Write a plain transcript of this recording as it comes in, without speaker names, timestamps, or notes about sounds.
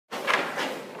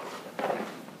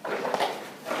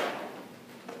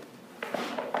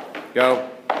Go.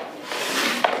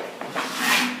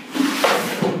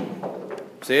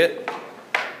 See it?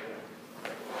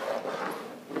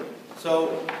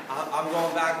 So I'm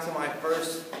going back to my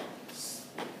first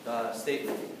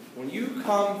statement. When you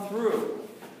come through,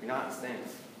 you're not in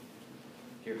stance.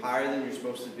 You're higher than you're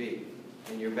supposed to be.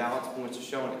 And your balance points are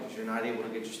showing it because you're not able to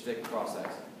get your stick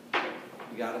cross-axed.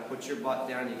 You got to put your butt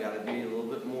down. You got to be a little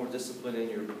bit more disciplined in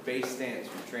your base stance,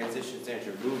 your transition stance,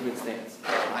 your movement stance.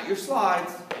 Not your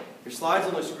slides. Your slides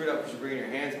only screwed up because you're bringing your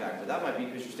hands back, but that might be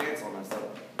because your stance all messed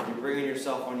up. You're bringing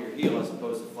yourself on your heel as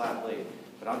opposed to flat blade.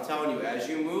 But I'm telling you, as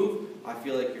you move, I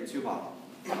feel like you're too high.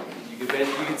 You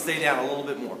can stay down a little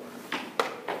bit more.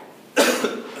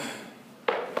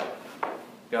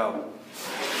 Go.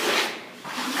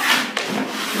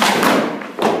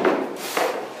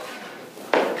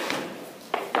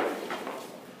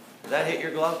 Did that hit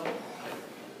your glove?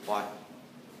 Why?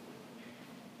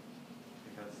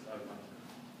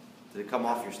 Did it come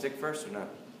off your stick first or no? I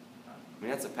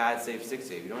mean, that's a pad safe, stick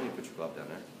safe. You don't need to put your glove down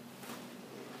there.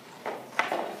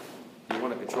 You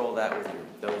want to control that with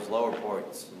those lower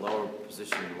points, lower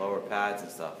position, lower pads and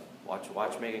stuff.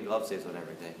 Watch making glove saves on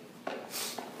everything.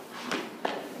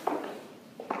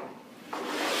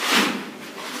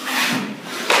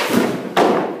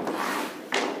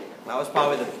 That was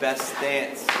probably the best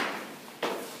stance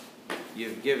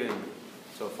you've given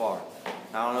so far.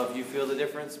 I don't know if you feel the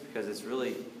difference because it's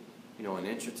really, an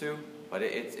inch or two, but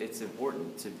it's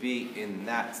important to be in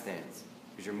that stance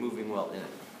because you're moving well in it.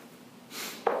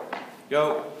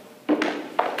 Go.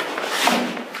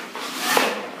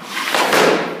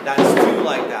 That's two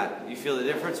like that. You feel the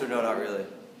difference or no, not really?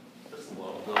 Just a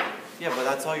little. Yeah, but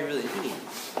that's all you really need.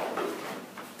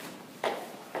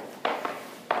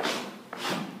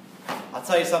 I'll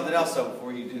tell you something else though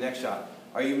before you do the next shot.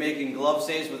 Are you making glove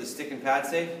saves with a stick and pad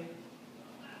save?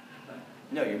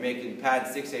 No, you're making pad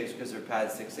stick saves because they're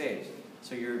pad stick saves.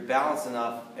 So you're balanced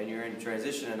enough and you're in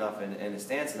transition enough and a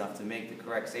stance enough to make the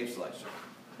correct save selection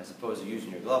as opposed to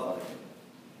using your glove on it.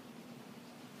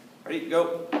 Ready?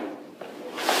 Go.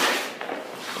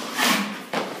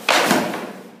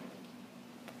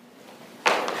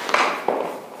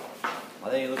 I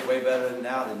think you look way better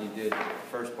now than you did the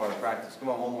first part of practice. Come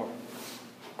on, one more.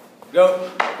 Go.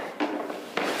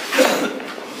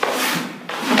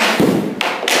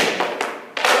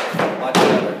 Much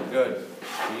better. Good.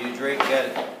 You need a drink? Get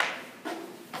it.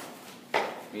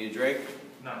 You need a drink?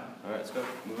 No. All right, let's go.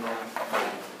 Moving on.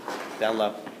 Down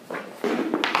low.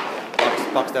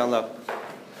 Pucks down low.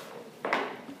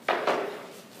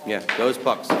 Yeah, those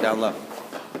pucks down low.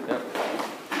 Yep.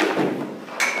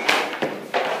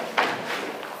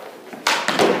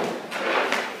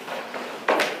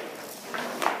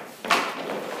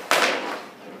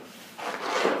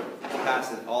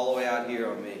 Pass it all the way out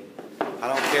here on me. I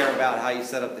don't care about how you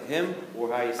set up to him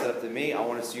or how you set up to me. I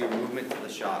want to see your movement to the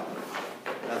shot.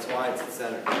 That's why it's the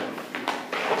center.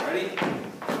 Ready?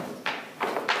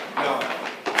 Go.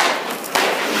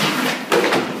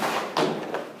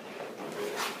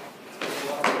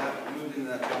 Moved into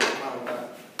that final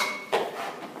left.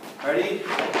 Ready?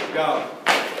 Go.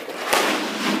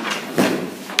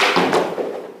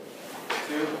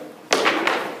 2.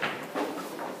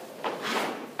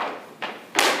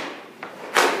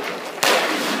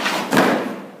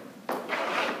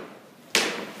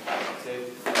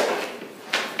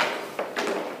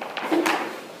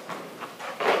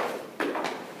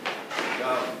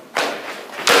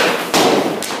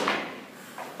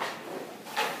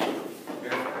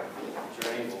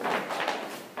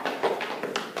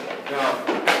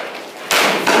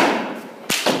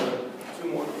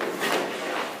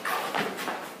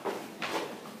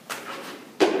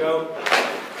 Go.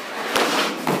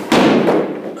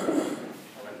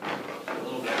 A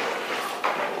little bit.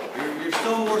 You're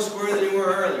still more square than you were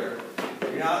earlier.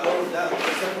 You're not over that,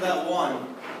 except for that one.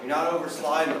 You're not over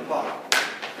sliding the puck.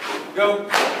 Go.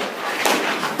 That's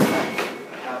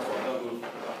one. Don't move.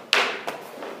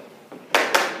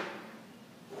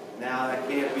 Now that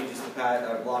can't be just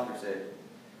a blocker save.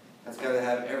 That's got to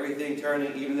have everything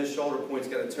turning. Even the shoulder point's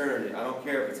got to turn. I don't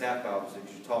care if it's half opposite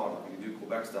because you're tall enough. You can do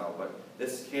Quebec style, but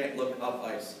this can't look up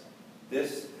ice.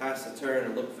 This has to turn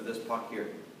and look for this puck here.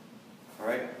 All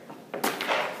right.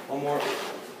 One more.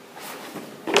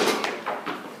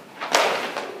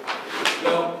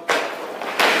 Go.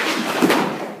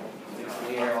 Takes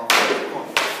the air off. Come on.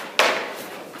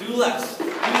 Do less. Do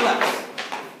less.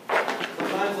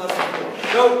 Sometimes less than more.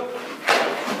 Go.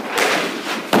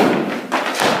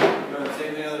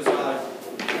 Same the other side.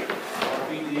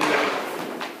 Repeat the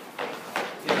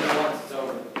take it once, it's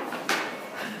over.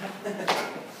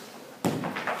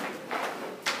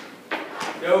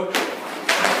 Go.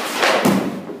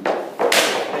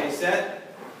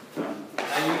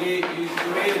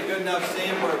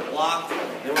 same where it blocked,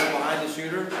 they went behind the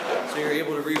shooter, so you're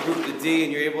able to regroup the D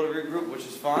and you're able to regroup, which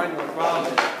is fine, no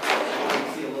problem. You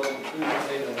see a little food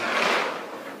save on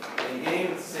that. In the game,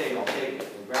 it's safe, I'll take it.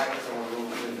 We'll grab it, someone will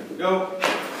move it. Go.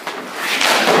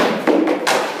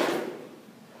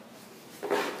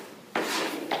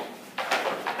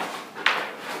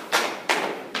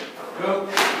 Go.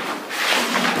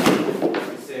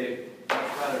 Save. Much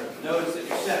better. Notice that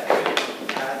you're set.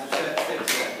 As you're set, stick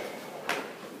set.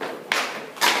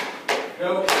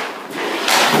 Go.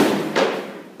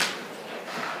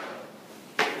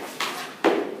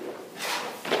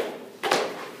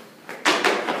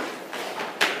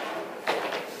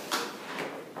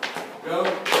 Go.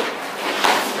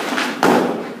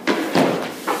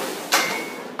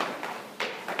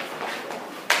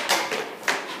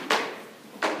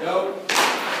 Go.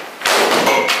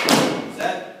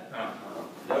 Set?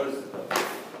 Notice it though.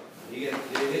 Did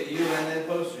it hit you and then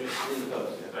post or just leave the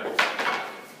post? Yeah.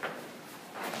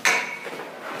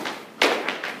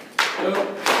 Go.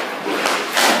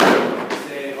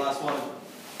 Save, last one.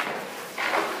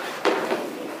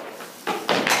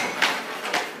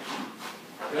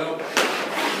 Go.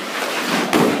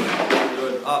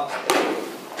 Good, up.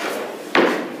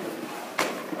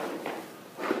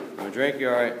 You want a drink? You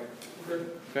alright?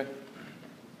 Okay.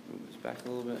 Move this back a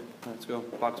little bit. Let's go.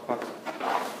 Box, box.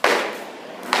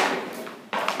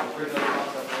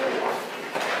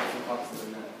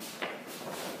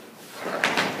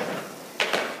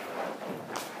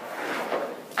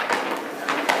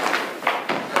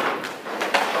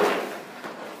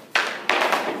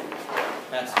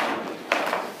 That's fine.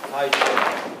 High shot.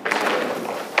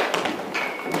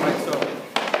 Right, so.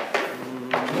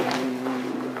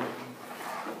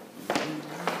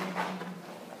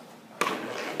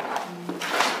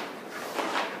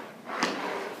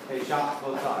 Okay, shots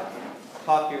both sides.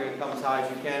 Puck, you're going to come as high as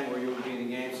you can where you would be in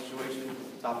the game situation.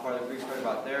 Top part of the crease right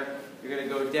about there. You're going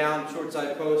to go down, short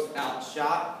side post, out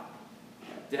shot.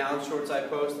 Down, short side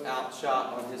post, out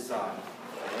shot on his side.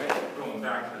 All right? Going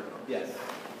back to the Yes.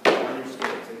 On your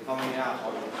skates and coming out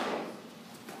on your skates.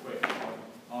 Wait,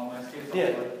 on my skates?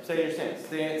 Yeah, say your stance.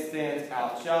 Stance, stance,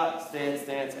 out shot. Stance,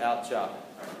 stance, out shot.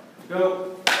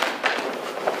 Go.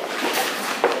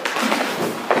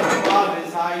 The problem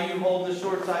is how you hold the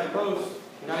short side post.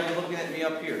 Now you're looking at me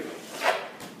up here.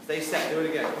 Stay set. Do it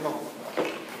again. Come on.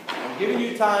 I'm giving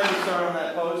you time to start on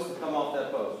that post and come off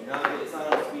that post. It's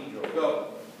not a speed drill.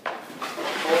 Go.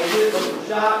 Hold it. Look for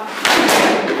shot.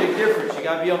 Big difference. You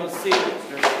got to be able to see it.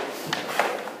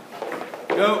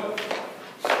 Go.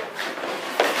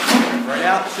 Right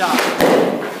out. Shot.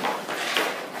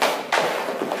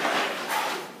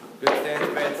 Good stance.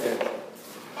 Bad stance.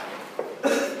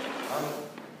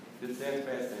 Good stance.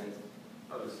 Bad stance.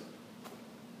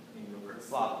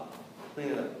 Slop. Clean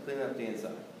it up. Clean up the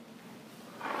inside.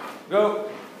 Go.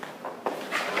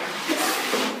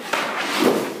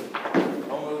 Don't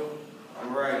move. I'm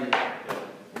ready.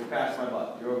 You're past my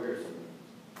butt. You're over here somewhere.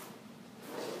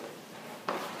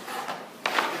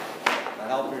 Now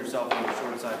help yourself on the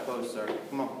short side post, sir.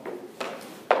 Come on.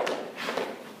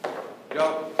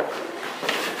 Go.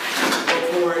 Go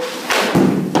for it.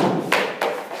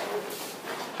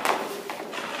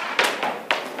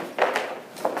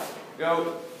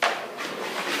 Go.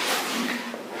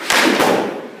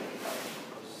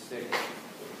 Stick.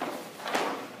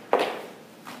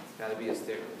 It's got to be a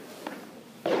stick.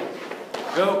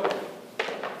 Go.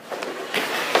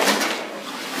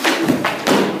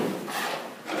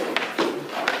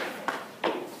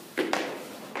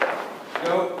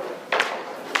 Go.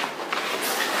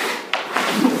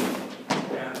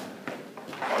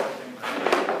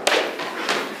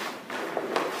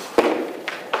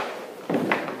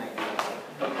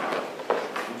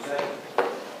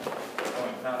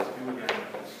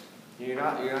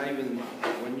 You're not even,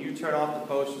 when you turn off the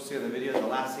post, you'll see on the video, the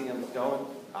last thing that's going,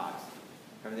 eyes.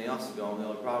 Everything else is going, the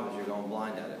only problem is you're going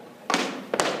blind at it.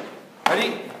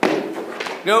 Ready?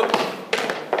 Go.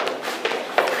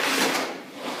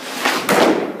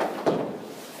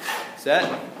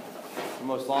 Set.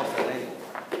 Almost lost that angle.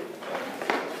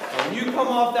 When you come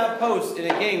off that post in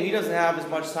a game, he doesn't have as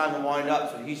much time to wind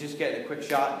up, so he's just getting a quick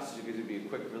shot. It's going to be a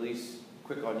quick release,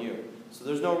 quick on you. So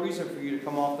there's no reason for you to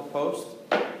come off the post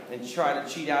and try to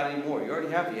cheat out anymore. You already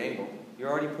have the angle. You're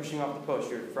already pushing off the post.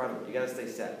 You're in front of it. You got to stay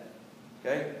set.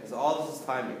 Okay? Because all this is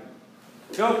timing.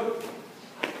 Go.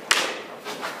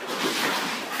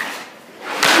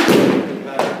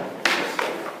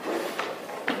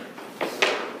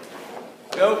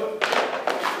 Go.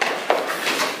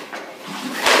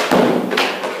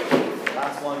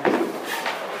 Last one.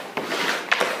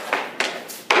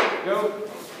 Go.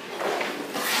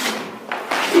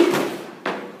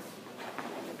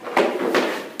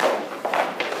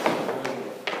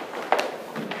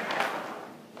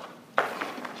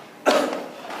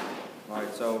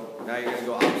 So now you're going to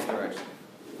go opposite direction.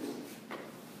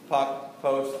 Puck,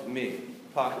 post, me.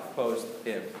 Puck, post,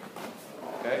 him.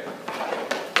 Okay?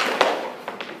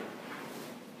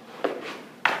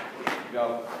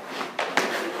 Go.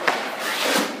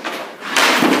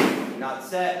 Not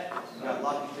set. You got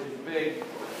lucky because you're big.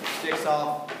 Sticks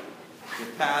off. Your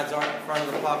pads aren't in front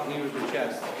of the puck, and use your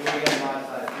chest. Do it again, my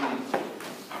side, please.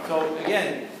 So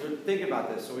again, think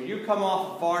about this. So when you come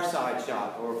off a far side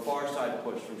shot or a far side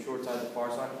push from short side to far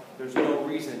side, there's no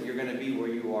reason you're going to be where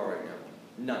you are right now.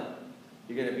 None.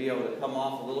 You're going to be able to come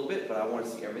off a little bit, but I want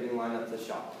to see everything line up to the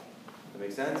shot. Does that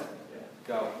make sense? Yeah.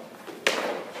 Go.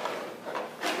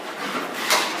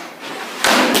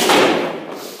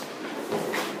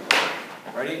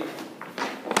 Ready?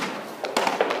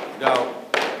 Go.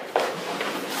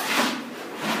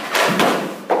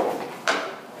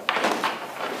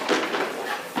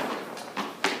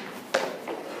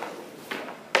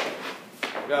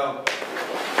 Go.